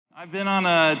I've been on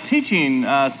a teaching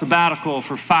sabbatical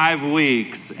for 5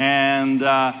 weeks, and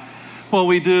what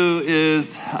we do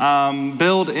is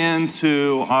build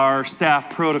into our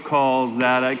staff protocols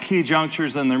that at key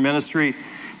junctures in their ministry,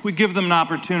 we give them an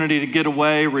opportunity to get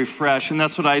away, refresh, and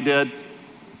that's what I did.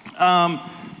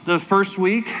 The first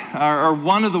week, or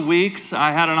one of the weeks, I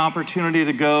had an opportunity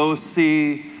to go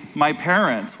see my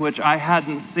parents, which I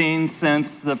hadn't seen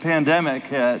since the pandemic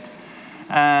hit.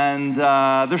 And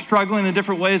they're struggling in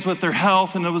different ways with their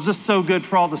health, and it was just so good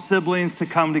for all the siblings to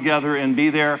come together and be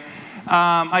there.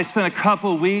 I spent a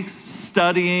couple weeks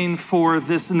studying for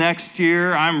this next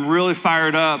year. I'm really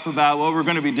fired up about what we're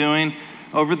going to be doing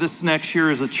over this next year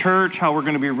as a church, how we're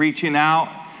going to be reaching out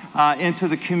into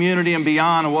the community and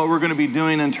beyond, and what we're going to be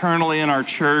doing internally in our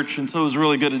church. And so it was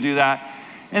really good to do that.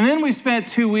 And then we spent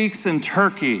 2 weeks in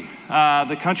Turkey,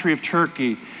 the country of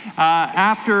Turkey.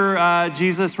 After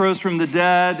Jesus rose from the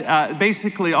dead,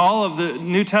 basically all of the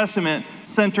New Testament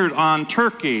centered on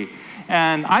Turkey.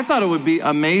 And I thought it would be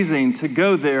amazing to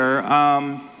go there,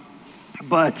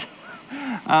 but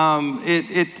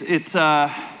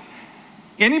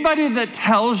anybody that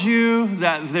tells you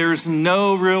that there's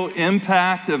no real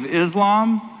impact of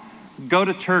Islam, go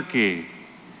to Turkey.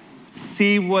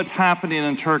 See what's happening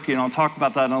in Turkey, and I'll talk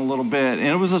about that in a little bit. And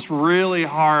it was just really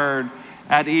hard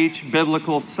at each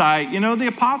biblical site. You know, the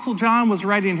Apostle John was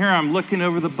writing here. I'm looking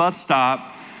over the bus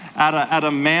stop at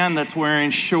a man that's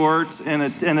wearing shorts and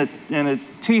a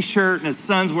t-shirt, and his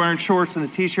son's wearing shorts and a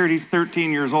t-shirt. He's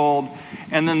 13 years old,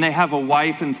 and then they have a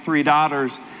wife and 3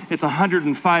 daughters. It's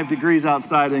 105 degrees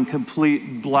outside in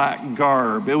complete black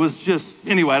garb. It was just,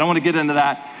 anyway, I don't want to get into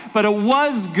that. But it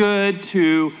was good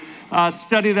to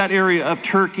study that area of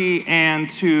Turkey and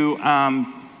to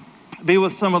be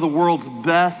with some of the world's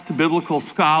best biblical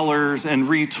scholars and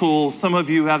retool. Some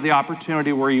of you have the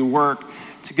opportunity where you work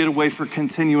to get away for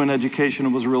continuing education. It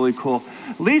was really cool.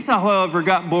 Lisa, however,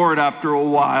 got bored after a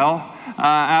while,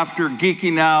 after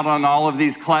geeking out on all of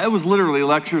these classes. It was literally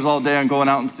lectures all day on going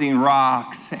out and seeing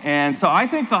rocks. And so I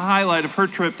think the highlight of her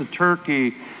trip to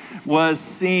Turkey was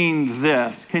seeing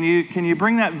this. Can you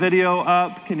bring that video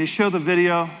up? Can you show the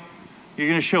video? You're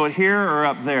going to show it here or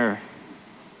up there?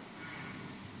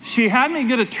 She had me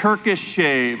get a Turkish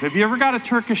shave. Have you ever got a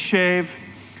Turkish shave?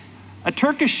 A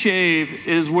Turkish shave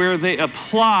is where they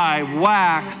apply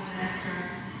wax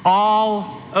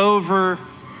all over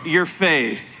your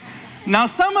face. Now,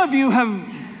 some of you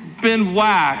have been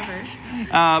waxed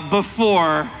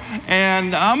before,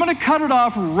 and I'm going to cut it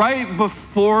off right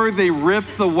before they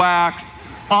rip the wax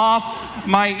off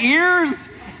my ears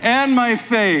and my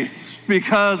face,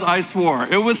 because I swore.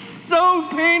 It was so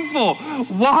painful.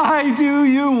 Why do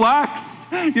you wax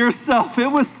yourself? It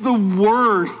was the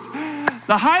worst.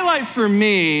 The highlight for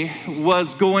me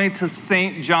was going to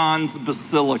St. John's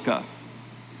Basilica.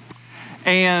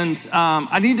 And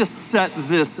I need to set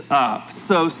this up.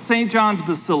 So St. John's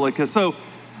Basilica. So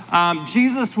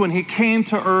Jesus, when he came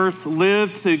to earth,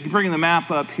 lived, to bring the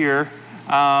map up here,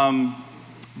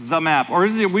 the map. Or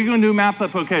are we going to do a map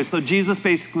up? Okay, so Jesus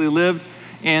basically lived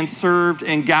and served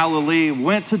in Galilee,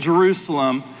 went to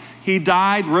Jerusalem. He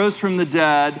died, rose from the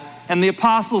dead, and the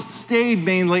apostles stayed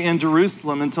mainly in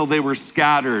Jerusalem until they were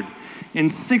scattered.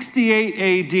 In 68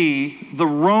 AD, the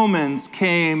Romans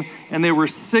came and they were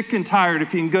sick and tired.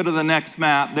 If you can go to the next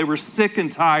map, they were sick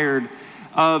and tired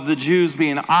of the Jews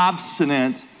being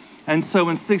obstinate. And so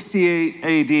in 68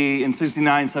 AD, in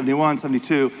 69, 71,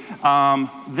 72,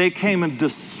 they came and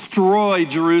destroyed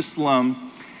Jerusalem.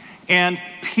 And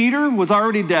Peter was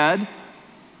already dead.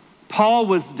 Paul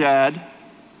was dead.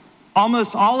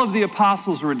 Almost all of the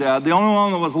apostles were dead. The only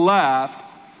one that was left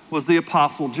was the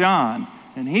Apostle John.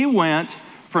 And he went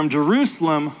from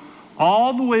Jerusalem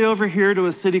all the way over here to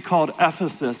a city called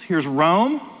Ephesus. Here's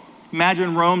Rome.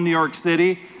 Imagine Rome, New York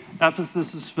City.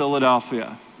 Ephesus is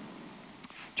Philadelphia.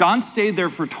 John stayed there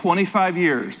for 25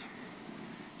 years.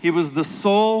 He was the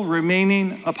sole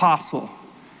remaining apostle.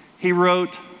 He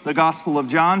wrote the Gospel of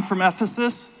John from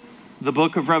Ephesus, the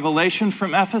book of Revelation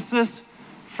from Ephesus,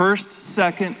 1st,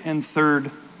 2nd, and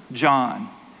 3rd John.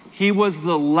 He was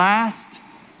the last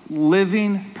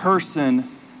living person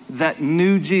that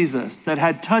knew Jesus, that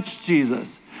had touched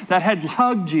Jesus, that had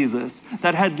hugged Jesus,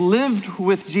 that had lived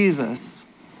with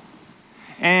Jesus.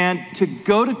 And to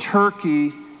go to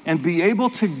Turkey and be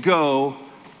able to go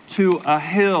to a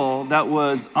hill that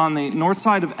was on the north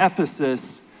side of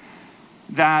Ephesus,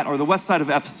 or the west side of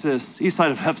Ephesus, east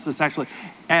side of Ephesus actually,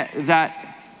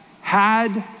 that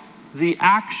had the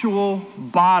actual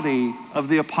body of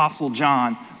the Apostle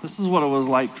John. This is what it was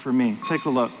like for me. Take a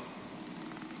look.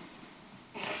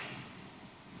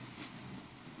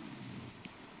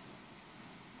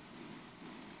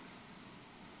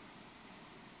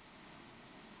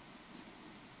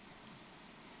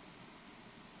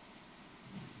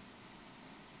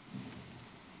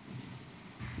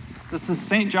 This is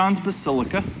St. John's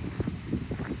Basilica.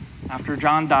 After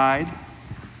John died,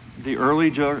 the early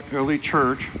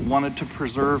church wanted to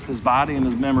preserve his body and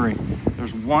his memory.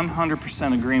 There's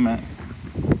 100% agreement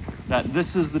that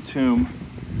this is the tomb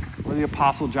where the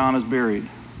Apostle John is buried.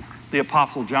 The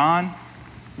Apostle John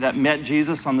that met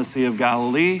Jesus on the Sea of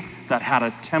Galilee, that had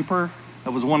a temper,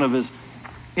 that was one of his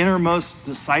innermost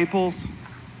disciples,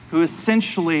 who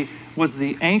essentially was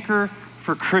the anchor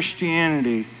for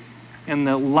Christianity in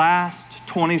the last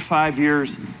 25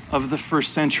 years of the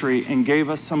first century and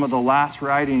gave us some of the last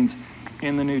writings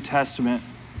in the New Testament.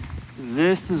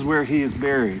 This is where he is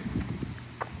buried.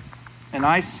 And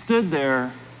I stood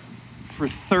there for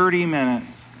 30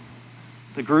 minutes.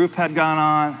 The group had gone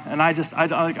on, and I just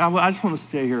want to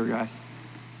stay here, guys.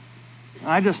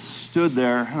 I just stood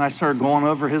there, and I started going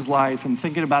over his life and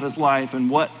thinking about his life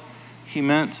and what he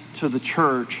meant to the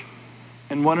church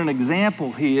and what an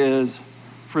example he is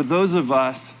for those of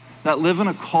us that live in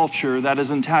a culture that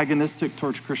is antagonistic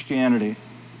towards Christianity.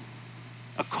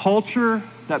 A culture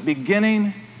that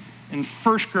beginning in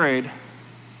first grade,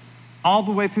 all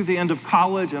the way through the end of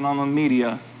college and on the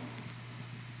media,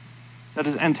 that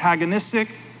is antagonistic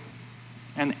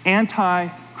and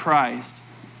anti-Christ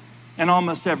in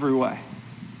almost every way.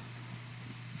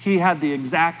 He had the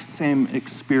exact same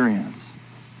experience.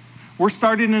 We're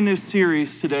starting a new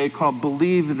series today called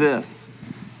Believe This,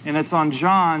 and it's on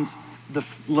John's,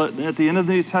 at the end of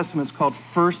the New Testament, it's called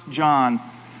 1 John.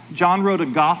 John wrote a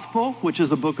gospel, which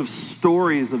is a book of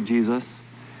stories of Jesus,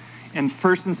 and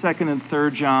 1st and 2nd and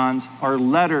 3rd John's are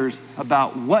letters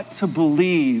about what to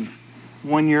believe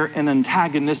when you're in an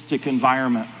antagonistic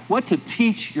environment, what to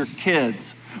teach your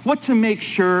kids, what to make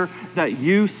sure that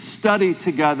you study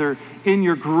together in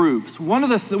your groups. What are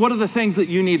the things that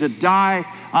you need to die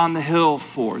on the hill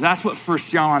for? That's what 1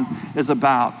 John is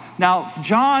about. Now,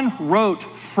 John wrote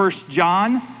 1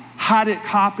 John, had it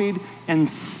copied and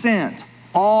sent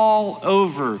all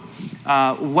over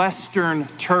Western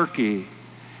Turkey.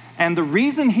 And the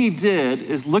reason he did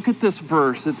is, look at this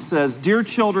verse. It says, "Dear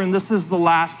children, this is the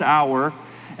last hour.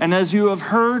 And as you have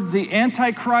heard, the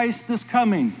Antichrist is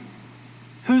coming."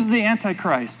 Who's the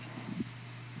Antichrist?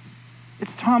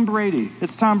 It's Tom Brady.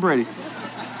 It's Tom Brady.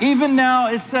 Even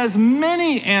now, it says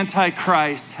many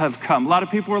Antichrists have come. A lot of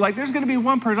people are like, there's going to be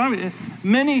one person.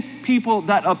 Many people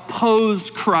that oppose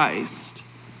Christ.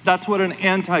 That's what an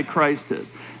Antichrist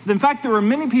is. In fact, there are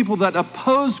many people that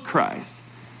oppose Christ.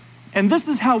 And this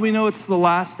is how we know it's the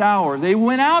last hour. They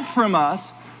went out from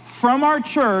us, from our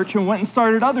church, and went and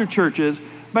started other churches,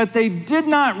 but they did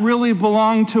not really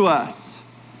belong to us.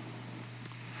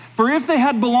 For if they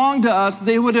had belonged to us,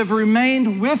 they would have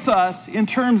remained with us in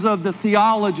terms of the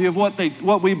theology of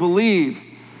what we believe.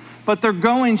 But their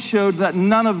going showed that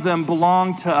none of them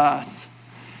belonged to us.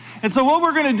 And so what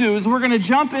we're going to do is we're going to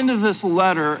jump into this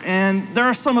letter, and there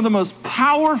are some of the most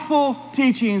powerful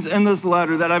teachings in this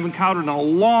letter that I've encountered in a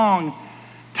long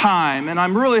time. And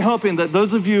I'm really hoping that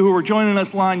those of you who are joining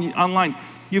us online,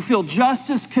 you feel just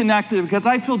as connected, because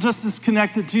I feel just as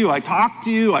connected to you. I talk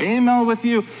to you, I email with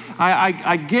you.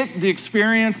 I get the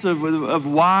experience of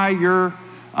why you're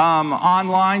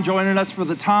online joining us for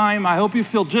the time. I hope you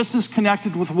feel just as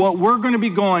connected with what we're going to be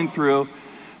going through.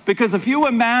 Because if you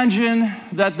imagine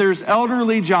that there's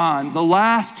elderly John, the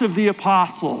last of the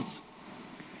apostles,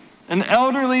 an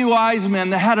elderly wise man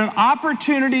that had an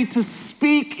opportunity to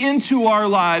speak into our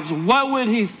lives, what would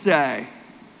he say?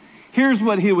 Here's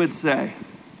what he would say.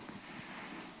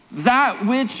 That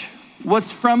which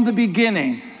was from the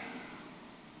beginning,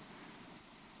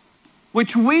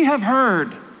 which we have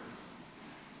heard,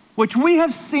 which we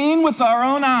have seen with our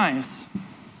own eyes,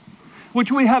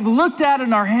 which we have looked at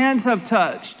and our hands have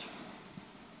touched.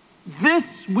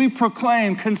 This we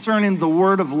proclaim concerning the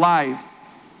word of life.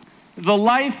 The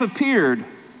life appeared.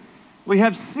 We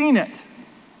have seen it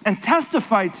and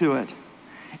testified to it.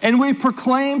 And we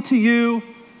proclaim to you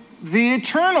the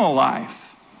eternal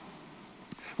life,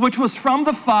 which was from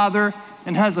the Father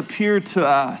and has appeared to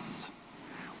us.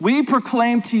 We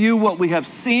proclaim to you what we have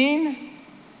seen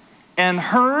and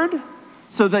heard,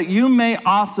 so that you may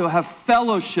also have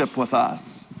fellowship with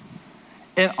us.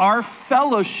 And our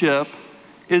fellowship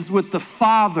is with the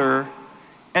Father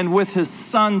and with his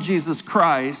Son, Jesus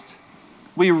Christ.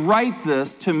 We write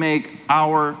this to make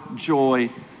our joy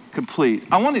complete.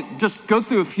 I want to just go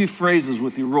through a few phrases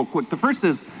with you real quick. The first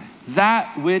is,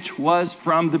 that which was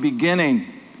from the beginning.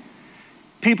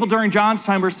 People during John's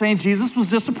time were saying Jesus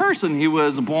was just a person. He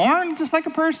was born just like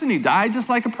a person. He died just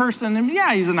like a person. And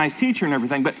yeah, he's a nice teacher and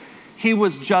everything, but he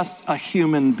was just a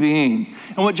human being.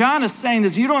 And what John is saying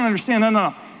is, you don't understand.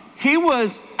 No. He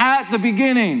was at the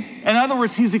beginning. In other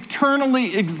words, he's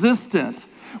eternally existent.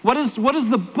 What is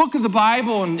the book of the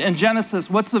Bible in Genesis?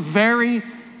 What's the very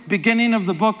beginning of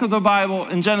the book of the Bible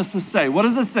in Genesis say? What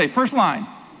does it say? First line.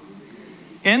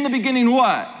 In the beginning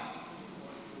what?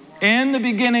 In the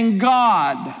beginning,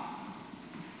 God.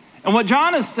 And what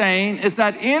John is saying is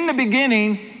that in the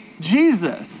beginning,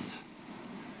 Jesus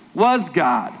was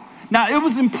God. Now, it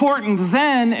was important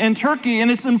then in Turkey,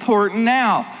 and it's important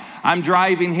now. I'm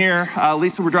driving here.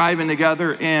 Lisa, we're driving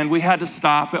together, and we had to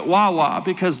stop at Wawa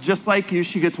because just like you,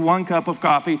 she gets 1 cup of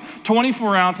coffee,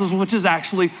 24 ounces, which is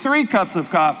actually 3 cups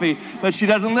of coffee, but she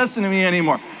doesn't listen to me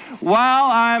anymore. While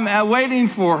I'm waiting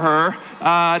for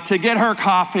her to get her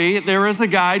coffee, there is a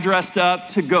guy dressed up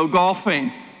to go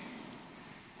golfing.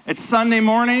 It's Sunday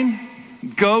morning,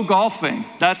 go golfing.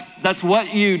 That's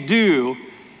what you do.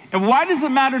 And why does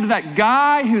it matter to that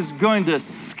guy who's going to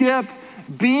skip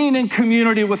being in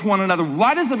community with one another?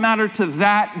 Why does it matter to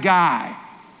that guy?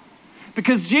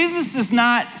 Because Jesus is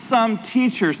not some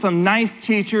teacher, some nice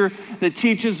teacher that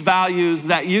teaches values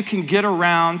that you can get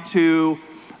around to,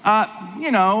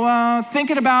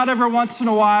 thinking about every once in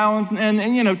a while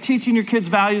and teaching your kids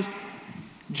values.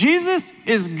 Jesus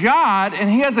is God, and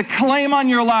he has a claim on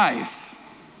your life.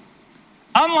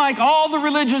 Unlike all the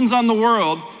religions on the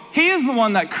world, he is the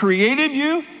one that created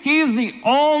you. He is the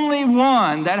only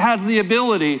one that has the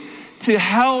ability to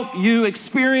help you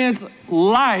experience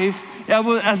life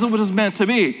as it was meant to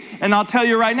be. And I'll tell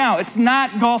you right now, it's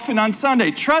not golfing on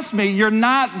Sunday. Trust me, you're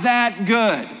not that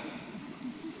good.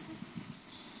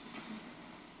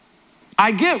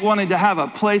 I get wanting to have a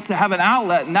place to have an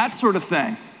outlet and that sort of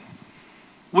thing.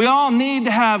 We all need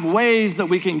to have ways that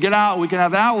we can get out, we can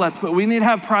have outlets, but we need to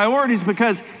have priorities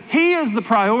because he is the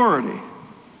priority.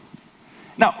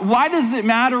 Now, why does it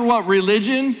matter what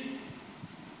religion?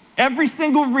 Every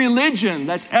single religion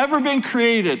that's ever been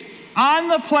created on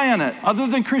the planet, other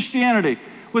than Christianity,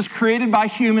 was created by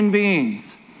human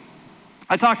beings.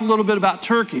 I talked a little bit about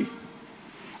Turkey.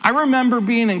 I remember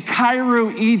being in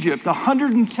Cairo, Egypt,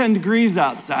 110 degrees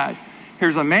outside.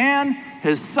 Here's a man,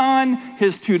 his son,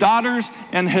 his 2 daughters,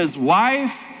 and his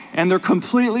wife, and they're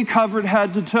completely covered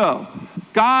head to toe.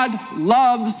 God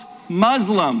loves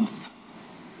Muslims.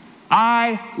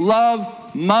 I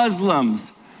love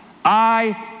Muslims.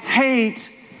 I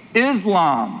hate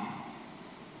Islam.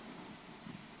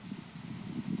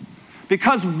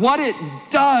 Because what it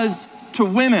does to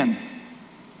women.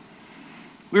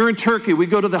 We were in Turkey. We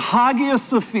go to the Hagia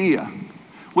Sophia,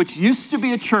 which used to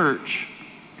be a church,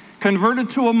 converted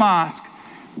to a mosque.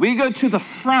 We go to the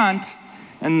front,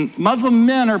 and Muslim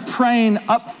men are praying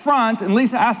up front, and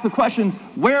Lisa asked the question,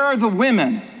 where are the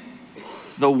women?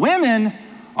 The women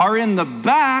are in the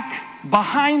back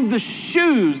behind the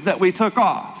shoes that we took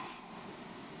off.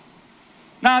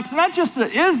 Now, it's not just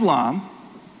Islam,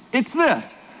 it's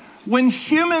this. When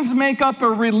humans make up a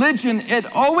religion, it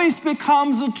always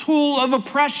becomes a tool of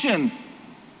oppression.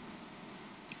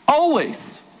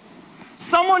 Always.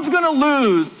 Someone's going to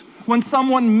lose when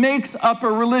someone makes up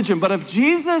a religion. But if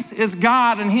Jesus is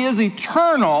God and he is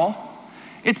eternal,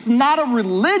 it's not a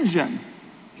religion.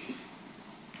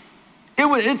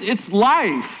 It's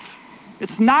life.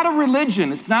 It's not a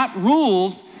religion. It's not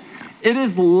rules. It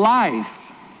is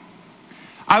life.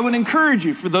 I would encourage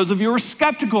you, for those of you who are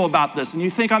skeptical about this and you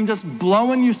think I'm just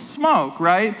blowing you smoke,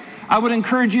 right? I would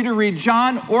encourage you to read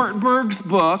John Ortberg's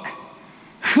book,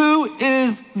 Who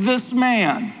is This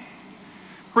Man?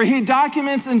 Where he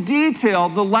documents in detail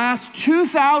the last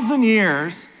 2,000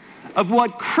 years of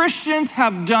what Christians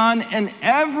have done in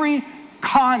every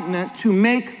continent to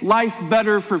make life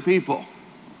better for people.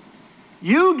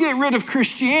 You get rid of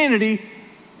Christianity,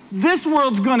 this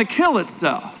world's going to kill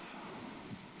itself.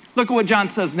 Look at what John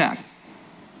says next.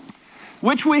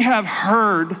 Which we have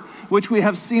heard, which we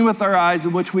have seen with our eyes,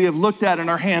 and which we have looked at and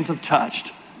our hands have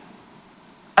touched.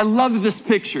 I love this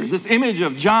picture, this image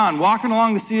of John walking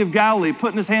along the Sea of Galilee,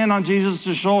 putting his hand on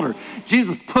Jesus' shoulder.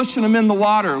 Jesus pushing him in the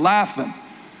water, laughing.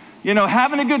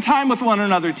 Having a good time with one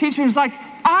another. Teaching is like,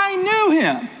 I knew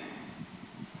him.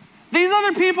 These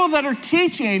other people that are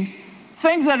teaching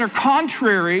things that are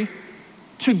contrary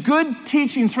to good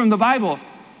teachings from the Bible,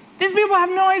 these people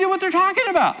have no idea what they're talking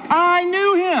about. I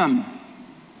knew him.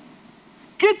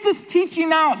 Get this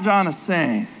teaching out, John is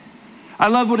saying. I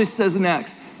love what he says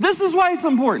next. This is why it's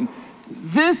important.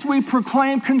 This we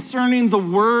proclaim concerning the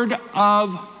word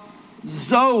of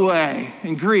Zoe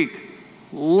in Greek,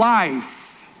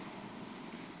 life.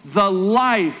 The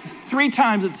life. 3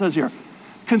 times it says here.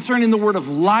 Concerning the word of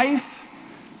life.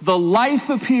 The life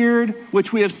appeared,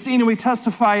 which we have seen and we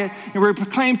testify it, and we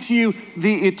proclaim to you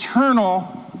the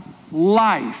eternal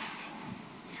life.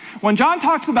 When John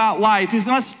talks about life, he's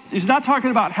not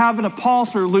talking about having a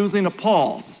pulse or losing a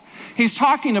pulse. He's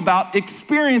talking about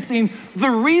experiencing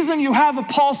the reason you have a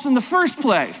pulse in the first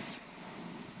place.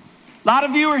 A lot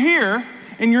of you are here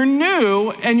and you're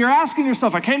new and you're asking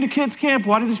yourself, I came to kids camp,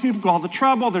 why do these people go all the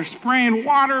trouble? They're spraying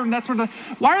water and that sort of,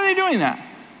 why are they doing that?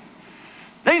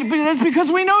 That's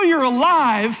because we know you're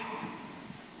alive,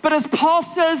 but as Paul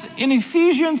says in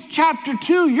Ephesians chapter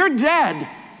 2, you're dead.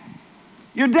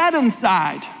 You're dead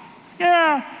inside.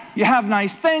 Yeah, you have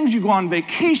nice things, you go on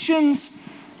vacations,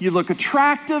 you look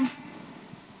attractive,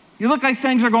 you look like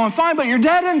things are going fine, but you're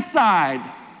dead inside.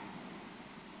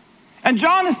 And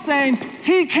John is saying,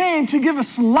 he came to give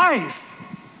us life.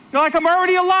 You're like, I'm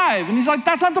already alive. And he's like,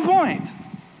 that's not the point.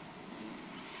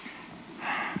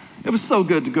 It was so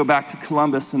good to go back to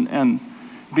Columbus and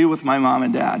be with my mom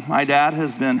and dad. My dad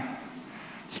has been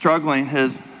struggling.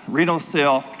 His renal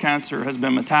cell cancer has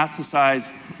been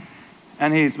metastasized,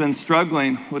 and he's been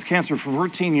struggling with cancer for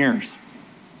 14 years.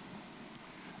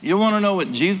 You want to know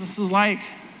what Jesus is like?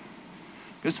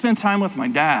 Go spend time with my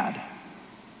dad.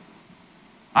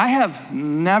 I have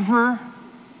never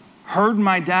heard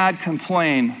my dad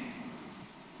complain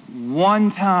one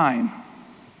time.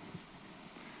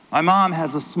 My mom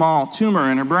has a small tumor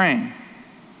in her brain.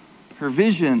 Her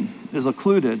vision is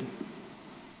occluded.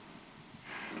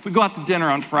 We go out to dinner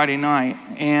on Friday night,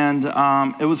 and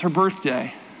it was her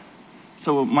birthday.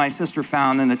 So my sister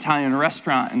found an Italian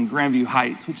restaurant in Grandview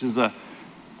Heights, which is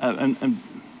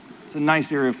it's a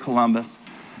nice area of Columbus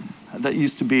that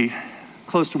used to be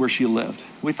close to where she lived.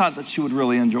 We thought that she would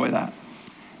really enjoy that.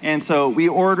 And so we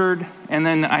ordered, and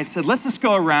then I said, let's just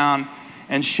go around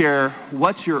and share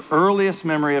what's your earliest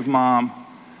memory of mom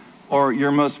or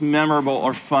your most memorable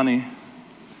or funny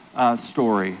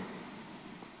story.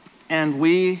 And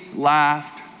we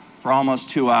laughed for almost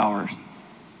 2 hours.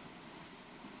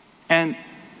 And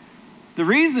the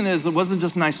reason is it wasn't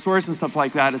just nice stories and stuff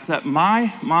like that. It's that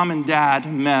my mom and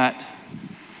dad met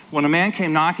when a man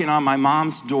came knocking on my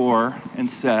mom's door and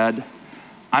said,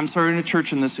 I'm starting a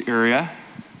church in this area,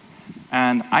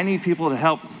 and I need people to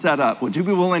help set up. Would you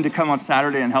be willing to come on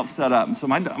Saturday and help set up? And so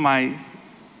my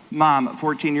mom, at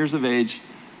 14 years of age,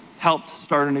 helped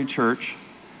start a new church.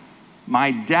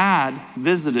 My dad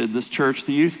visited this church,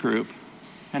 the youth group,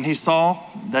 and he saw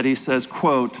that he says,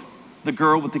 quote, the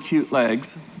girl with the cute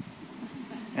legs.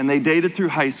 And they dated through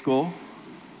high school.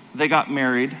 They got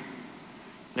married.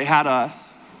 They had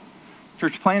us.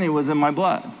 Church planting was in my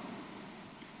blood.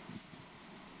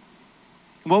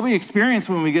 What we experience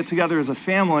when we get together as a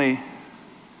family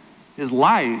is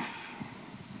life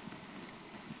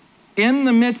in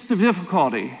the midst of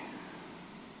difficulty.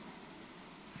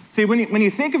 See, when you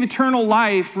think of eternal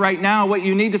life right now, what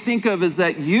you need to think of is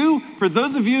that for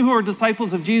those of you who are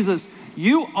disciples of Jesus,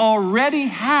 you already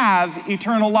have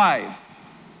eternal life.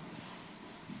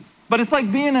 But it's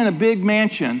like being in a big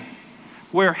mansion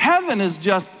where heaven is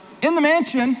just in the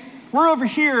mansion, we're over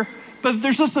here, but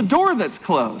there's just a door that's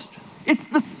closed. It's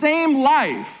the same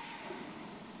life.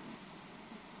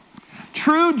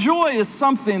 True joy is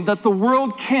something that the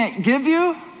world can't give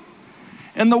you,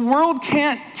 and the world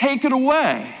can't take it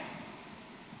away.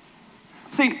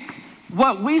 See,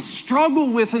 what we struggle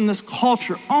with in this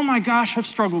culture, oh my gosh, I've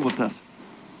struggled with this,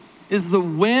 is the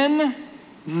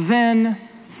when-then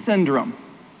syndrome.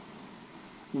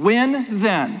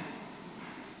 When-then.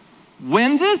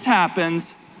 When this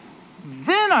happens,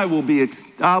 then I'll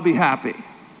be happy,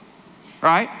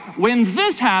 right? When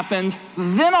this happens,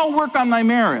 then I'll work on my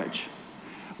marriage.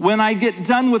 When I get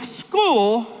done with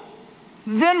school,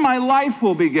 then my life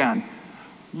will begin.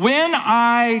 When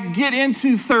I get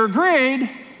into 3rd grade,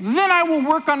 then I will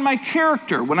work on my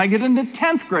character. When I get into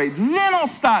 10th grade, then I'll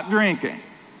stop drinking.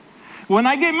 When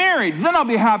I get married, then I'll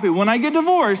be happy. When I get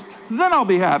divorced, then I'll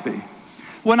be happy.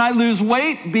 When I lose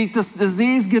weight, beat this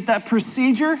disease, get that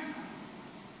procedure,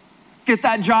 get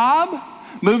that job,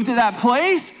 move to that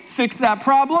place, fix that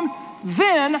problem,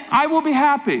 then I will be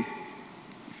happy.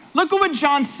 Look at what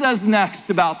John says next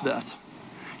about this.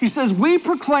 He says, we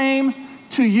proclaim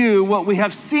to you what we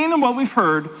have seen and what we've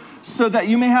heard, so that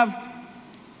you may have,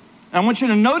 and I want you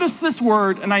to notice this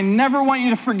word, and I never want you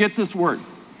to forget this word,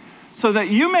 so that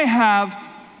you may have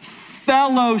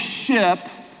fellowship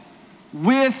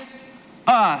with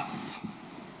us.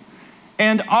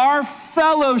 And our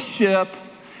fellowship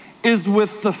is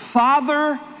with the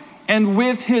Father and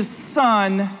with his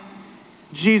Son,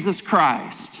 Jesus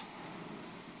Christ.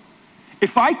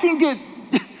 If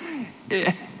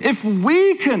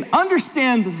we can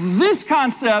understand this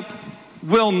concept,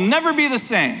 we'll never be the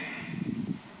same.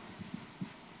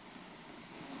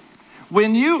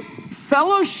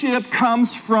 Fellowship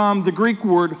comes from the Greek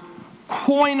word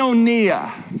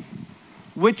koinonia,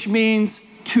 which means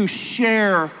to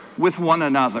share with one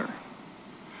another.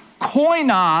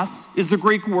 Koinos is the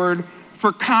Greek word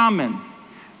for common.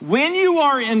 When you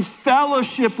are in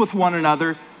fellowship with one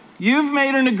another, you've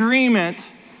made an agreement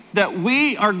that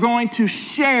we are going to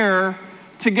share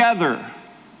together.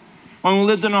 When we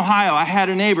lived in Ohio, I had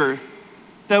a neighbor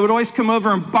that would always come over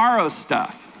and borrow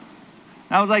stuff.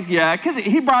 And I was like, yeah, because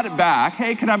he brought it back.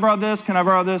 Hey, can I borrow this? Can I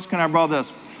borrow this? Can I borrow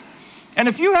this? And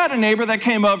if you had a neighbor that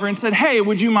came over and said, hey,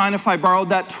 would you mind if I borrowed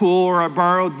that tool, or I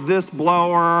borrowed this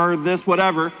blower, or this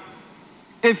whatever,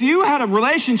 if you had a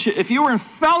relationship, if you were in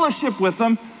fellowship with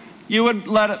them, you would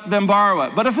let them borrow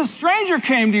it. But if a stranger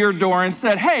came to your door and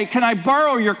said, hey, can I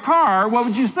borrow your car, what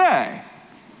would you say?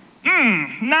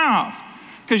 No,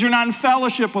 because you're not in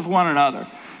fellowship with one another.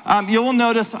 You will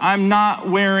notice I'm not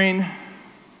wearing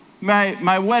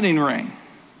my wedding ring.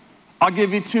 I'll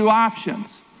give you two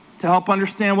options to help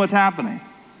understand what's happening.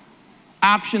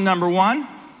 Option number one,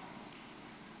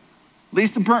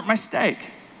 Lisa burnt my steak.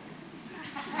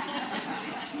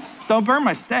 Don't burn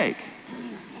my steak.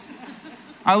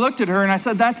 I looked at her and I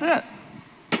said, that's it.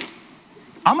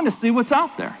 I'm going to see what's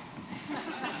out there.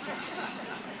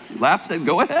 She laughed, said,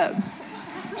 go ahead.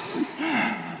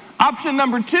 Option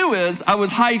number two is I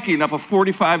was hiking up a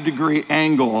 45-degree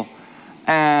angle,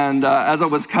 and as I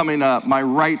was coming up, my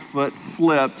right foot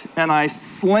slipped, and I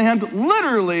slammed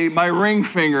literally my ring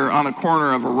finger on a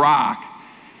corner of a rock,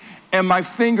 and my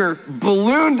finger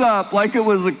ballooned up like it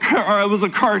was a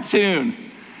cartoon.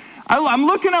 I'm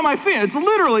looking at my finger. It's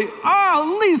literally at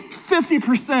least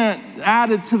 50%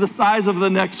 added to the size of the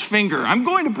next finger. I'm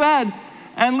going to bed,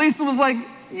 and Lisa was like,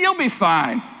 you'll be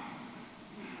fine.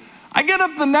 I get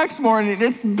up the next morning,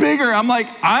 it's bigger. I'm like,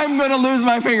 I'm going to lose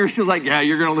my finger. She was like, yeah,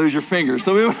 you're going to lose your finger.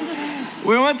 So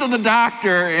we went to the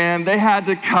doctor, and they had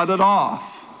to cut it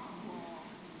off.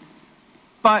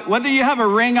 But whether you have a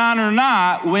ring on or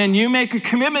not, when you make a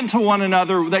commitment to one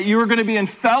another that you are going to be in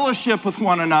fellowship with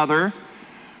one another,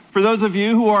 for those of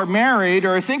you who are married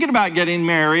or are thinking about getting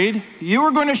married, you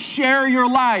are going to share your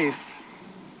life.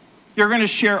 You're going to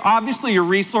share, obviously, your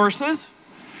resources.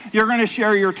 You're going to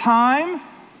share your time.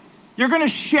 You're going to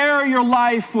share your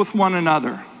life with one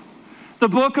another. The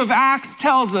book of Acts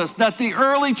tells us that the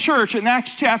early church in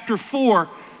Acts chapter 4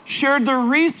 shared their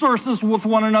resources with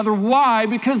one another. Why?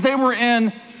 Because they were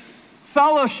in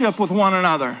fellowship with one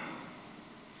another.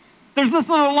 There's this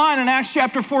little line in Acts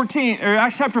chapter 4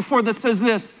 that says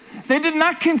this: they did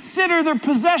not consider their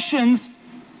possessions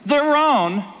their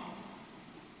own.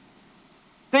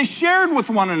 They shared with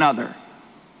one another.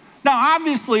 Now,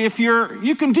 obviously,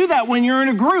 you can do that when you're in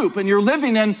a group and you're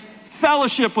living in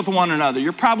fellowship with one another.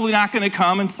 You're probably not going to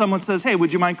come and someone says, hey,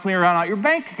 would you mind clearing out your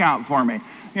bank account for me?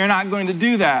 You're not going to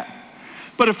do that.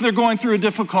 But if they're going through a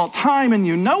difficult time and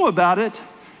you know about it,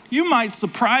 you might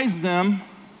surprise them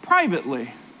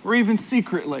privately or even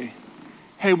secretly.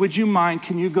 Hey, would you mind,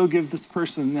 can you go give this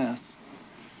person this?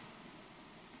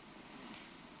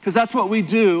 Because that's what we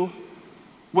do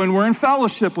when we're in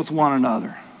fellowship with one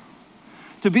another.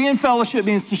 To be in fellowship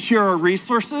means to share our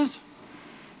resources,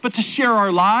 but to share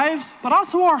our lives, but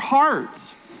also our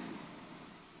hearts.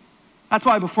 That's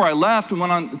why before I left and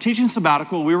went on teaching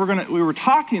sabbatical, we were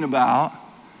talking about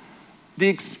the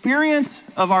experience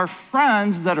of our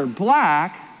friends that are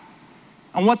black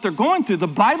and what they're going through. The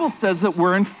Bible says that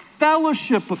we're in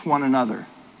fellowship with one another,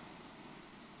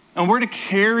 and we're to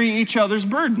carry each other's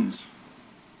burdens.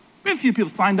 We have a few people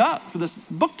signed up for this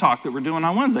book talk that we're doing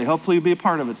on Wednesday. Hopefully you'll be a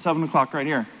part of it, 7 o'clock right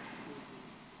here.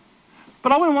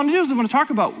 But all we want to do is we want to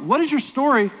talk about what is your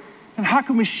story and how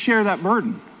can we share that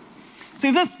burden.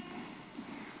 See,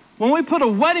 when we put a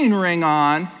wedding ring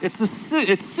on, it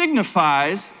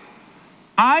signifies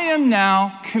I am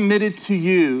now committed to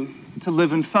you to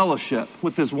live in fellowship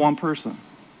with this one person.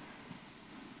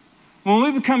 When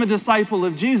we become a disciple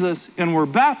of Jesus and we're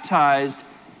baptized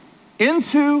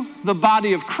into the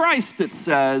body of Christ, it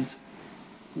says,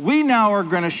 we now are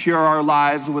going to share our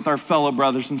lives with our fellow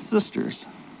brothers and sisters.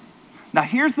 Now,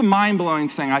 here's the mind-blowing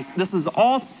thing. This is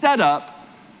all set up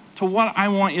to what I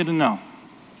want you to know.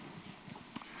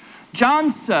 John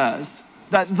says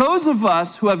that those of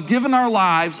us who have given our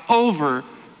lives over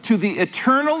to the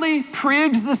eternally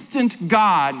pre-existent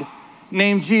God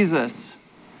named Jesus,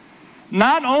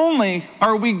 not only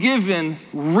are we given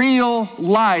real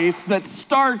life that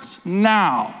starts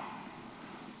now,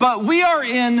 but we are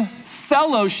in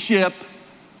fellowship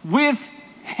with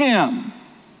Him.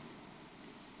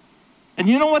 And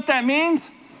you know what that means?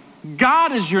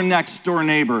 God is your next door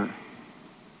neighbor.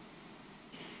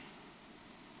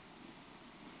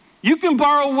 You can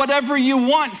borrow whatever you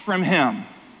want from Him.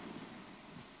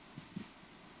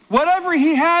 Whatever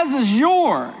He has is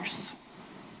yours.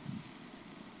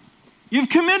 You've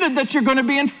committed that you're going to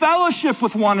be in fellowship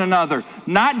with one another,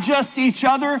 not just each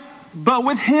other, but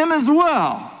with him as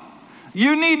well.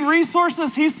 You need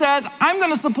resources, he says, I'm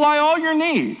going to supply all your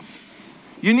needs.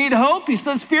 You need hope, he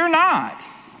says, fear not.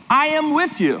 I am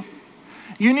with you.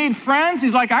 You need friends,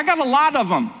 he's like, I got a lot of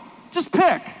them. Just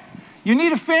pick. You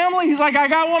need a family, he's like, I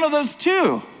got one of those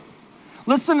too.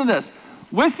 Listen to this.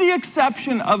 With the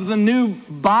exception of the new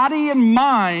body and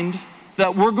mind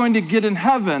that we're going to get in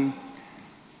heaven,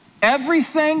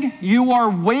 everything you are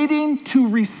waiting to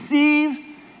receive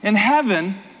in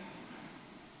heaven,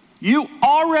 you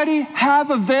already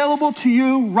have available to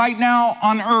you right now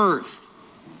on earth.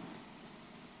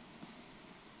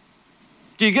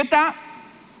 Do you get that?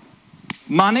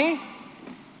 Money,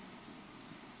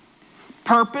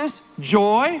 purpose,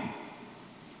 joy,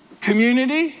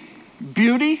 community,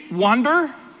 beauty,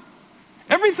 wonder,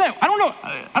 everything.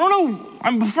 I don't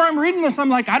know. Before I'm reading this, I'm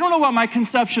like, I don't know what my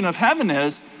conception of heaven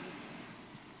is.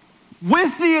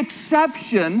 With the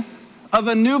exception of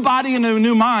a new body and a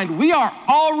new mind, we are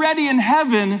already in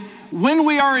heaven when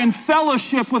we are in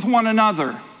fellowship with one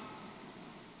another.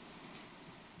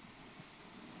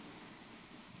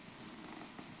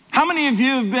 How many of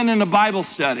you have been in a Bible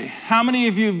study? How many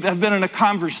of you have been in a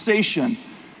conversation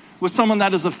with someone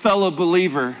that is a fellow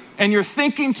believer, and you're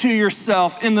thinking to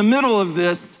yourself in the middle of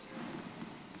this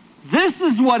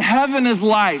is what heaven is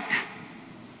like.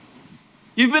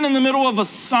 You've been in the middle of a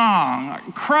song,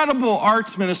 incredible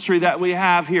arts ministry that we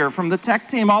have here, from the tech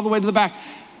team all the way to the back.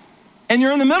 And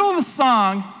you're in the middle of a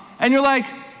song, and you're like,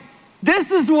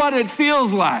 this is what it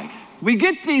feels like. We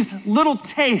get these little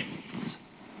tastes.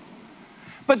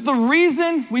 But the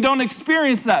reason we don't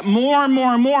experience that more and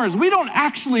more and more is we don't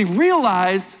actually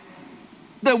realize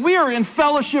that we are in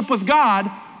fellowship with God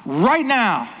right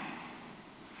now.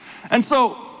 And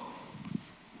so,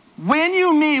 when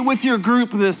you meet with your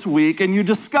group this week and you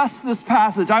discuss this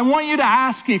passage, I want you to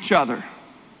ask each other,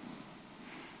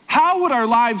 how would our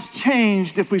lives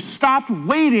change if we stopped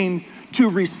waiting to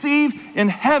receive in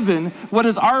heaven what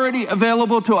is already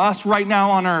available to us right now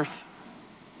on earth?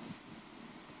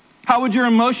 How would your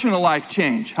emotional life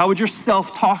change? How would your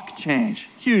self-talk change?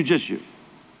 Huge issue.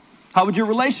 How would your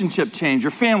relationship change?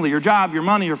 Your family, your job, your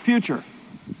money, your future?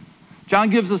 John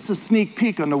gives us a sneak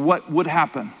peek into what would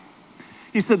happen.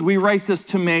 He said, we write this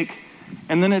to make,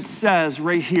 and then it says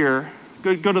right here,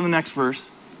 go to the next verse.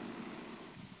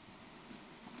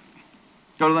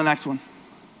 Go to the next one.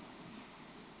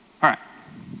 All right.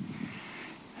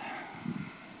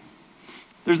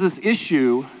 There's this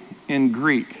issue in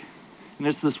Greek, and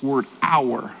it's this word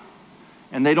hour.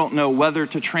 And they don't know whether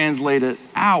to translate it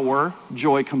our,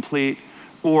 joy complete,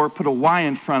 or put a Y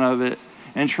in front of it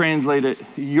and translate it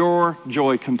your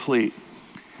joy complete.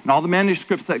 And all the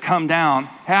manuscripts that come down,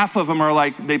 half of them are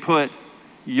like they put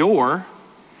your,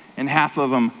 and half of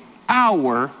them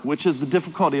our, which is the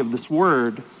difficulty of this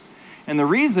word. And the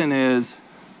reason is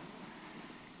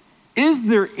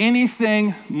there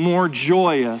anything more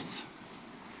joyous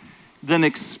than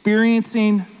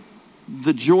experiencing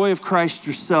the joy of Christ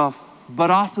yourself,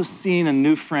 but also seeing a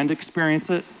new friend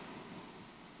experience it?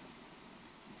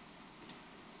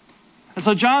 And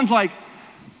so John's like,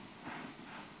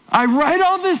 I write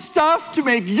all this stuff to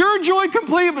make your joy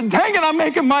complete, but dang it, I'm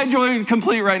making my joy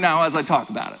complete right now as I talk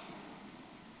about it.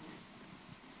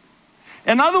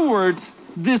 In other words,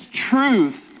 this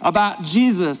truth about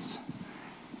Jesus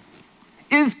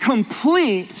is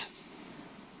complete,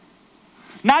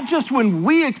 not just when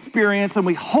we experience and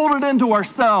we hold it into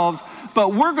ourselves,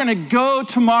 but we're going to go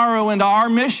tomorrow into our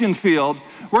mission field.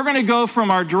 We're going to go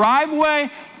from our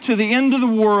driveway to the end of the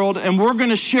world, and we're going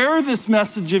to share this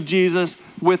message of Jesus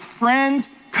with friends,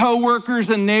 coworkers,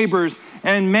 and neighbors.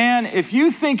 And man, if you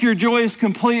think your joy is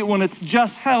complete when it's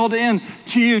just held in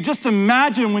to you, just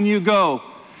imagine when you go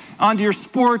onto your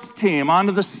sports team,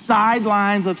 onto the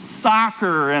sidelines of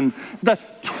soccer, and the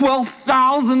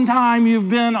 12,000th time you've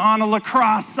been on a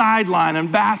lacrosse sideline,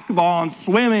 and basketball, and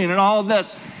swimming, and all of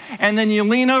this. And then you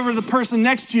lean over to the person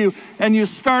next to you and you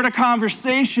start a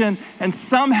conversation, and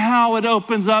somehow it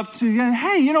opens up to,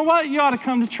 hey, you know what? You ought to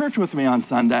come to church with me on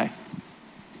Sunday.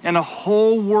 And a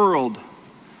whole world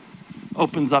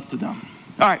opens up to them.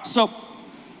 All right, so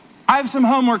I have some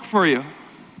homework for you.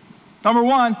 Number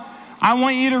one, I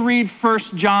want you to read 1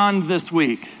 John this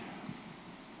week.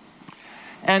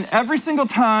 And every single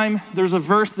time there's a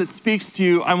verse that speaks to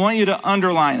you, I want you to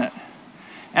underline it.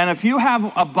 And if you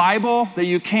have a Bible that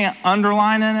you can't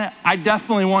underline in it, I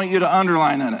definitely want you to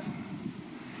underline in it.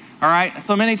 All right?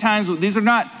 So many times these are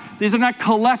not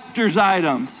collector's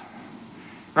items.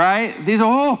 Right? These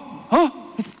are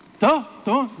it's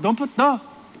don't put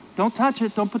don't touch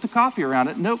it, don't put the coffee around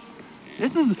it. Nope.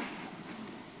 This is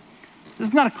This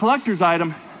is not a collector's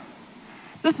item.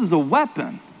 This is a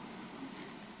weapon.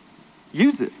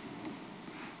 Use it.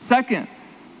 Second,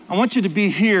 I want you to be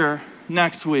here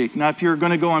next week. Now, if you're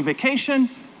going to go on vacation,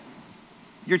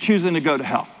 you're choosing to go to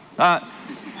hell.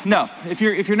 No, if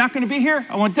you're not going to be here,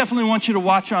 definitely want you to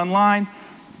watch online.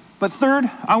 But third,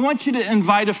 I want you to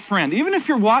invite a friend. Even if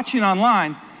you're watching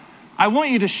online, I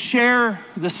want you to share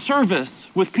the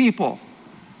service with people.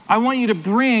 I want you to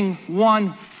bring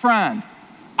one friend.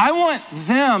 I want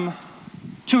them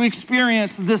to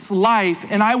experience this life,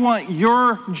 and I want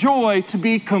your joy to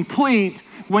be complete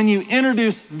when you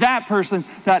introduce that person,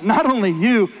 that not only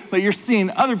you, but you're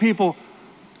seeing other people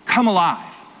come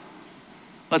alive.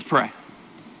 Let's pray.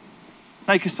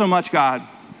 Thank you so much, God,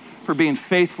 for being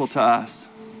faithful to us.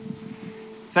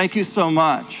 Thank you so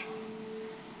much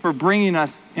for bringing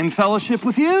us in fellowship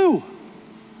with you.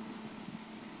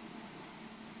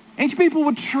 Ancient people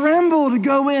would tremble to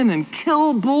go in and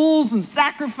kill bulls and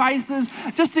sacrifices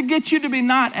just to get you to be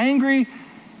not angry.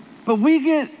 But we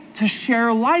get to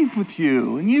share life with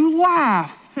you, and you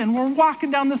laugh, and we're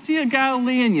walking down the Sea of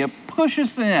Galilee, and you push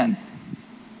us in.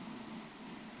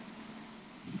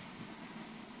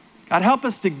 God, help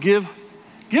us to give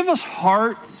us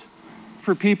hearts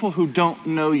for people who don't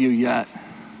know you yet.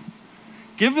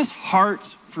 Give us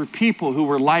hearts for people who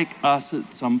were like us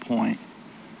at some point,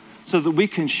 so that we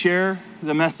can share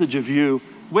the message of you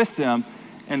with them,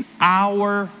 and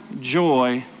our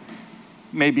joy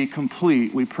may be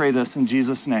complete. We pray this in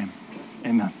Jesus' name.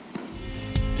 Amen.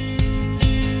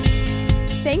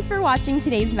 Thanks for watching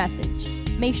today's message.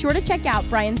 Make sure to check out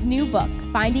Brian's new book,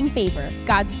 Finding Favor,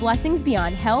 God's Blessings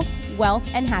Beyond Health, Wealth,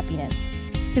 and Happiness.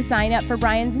 To sign up for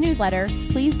Brian's newsletter,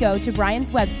 please go to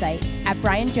Brian's website at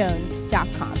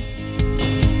brianjones.com.